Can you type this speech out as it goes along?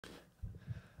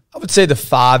I would say the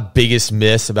 5 biggest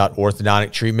myths about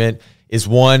orthodontic treatment is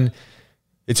 1,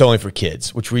 it's only for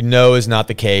kids, which we know is not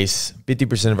the case.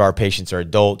 50% of our patients are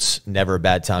adults, never a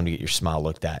bad time to get your smile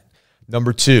looked at.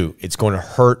 Number 2, it's going to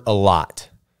hurt a lot.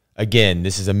 Again,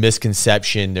 this is a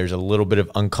misconception. There's a little bit of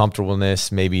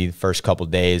uncomfortableness, maybe the first couple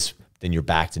of days, then you're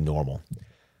back to normal.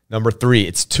 Number 3,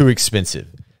 it's too expensive.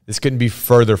 This couldn't be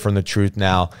further from the truth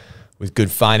now. With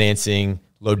good financing,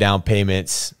 low down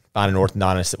payments, find an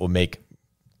orthodontist that will make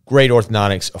great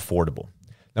orthodontics affordable.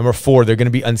 Number 4, they're going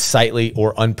to be unsightly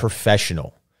or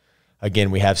unprofessional.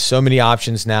 Again, we have so many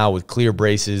options now with clear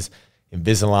braces,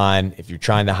 Invisalign. If you're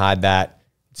trying to hide that,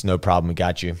 it's no problem. We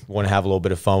got you. If you want to have a little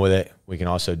bit of fun with it, we can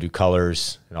also do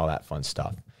colors and all that fun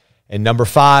stuff. And number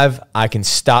 5, I can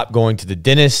stop going to the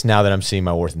dentist now that I'm seeing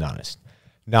my orthodontist.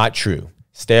 Not true.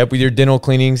 Stay up with your dental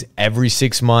cleanings every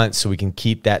 6 months so we can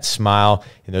keep that smile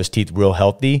and those teeth real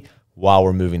healthy while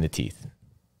we're moving the teeth.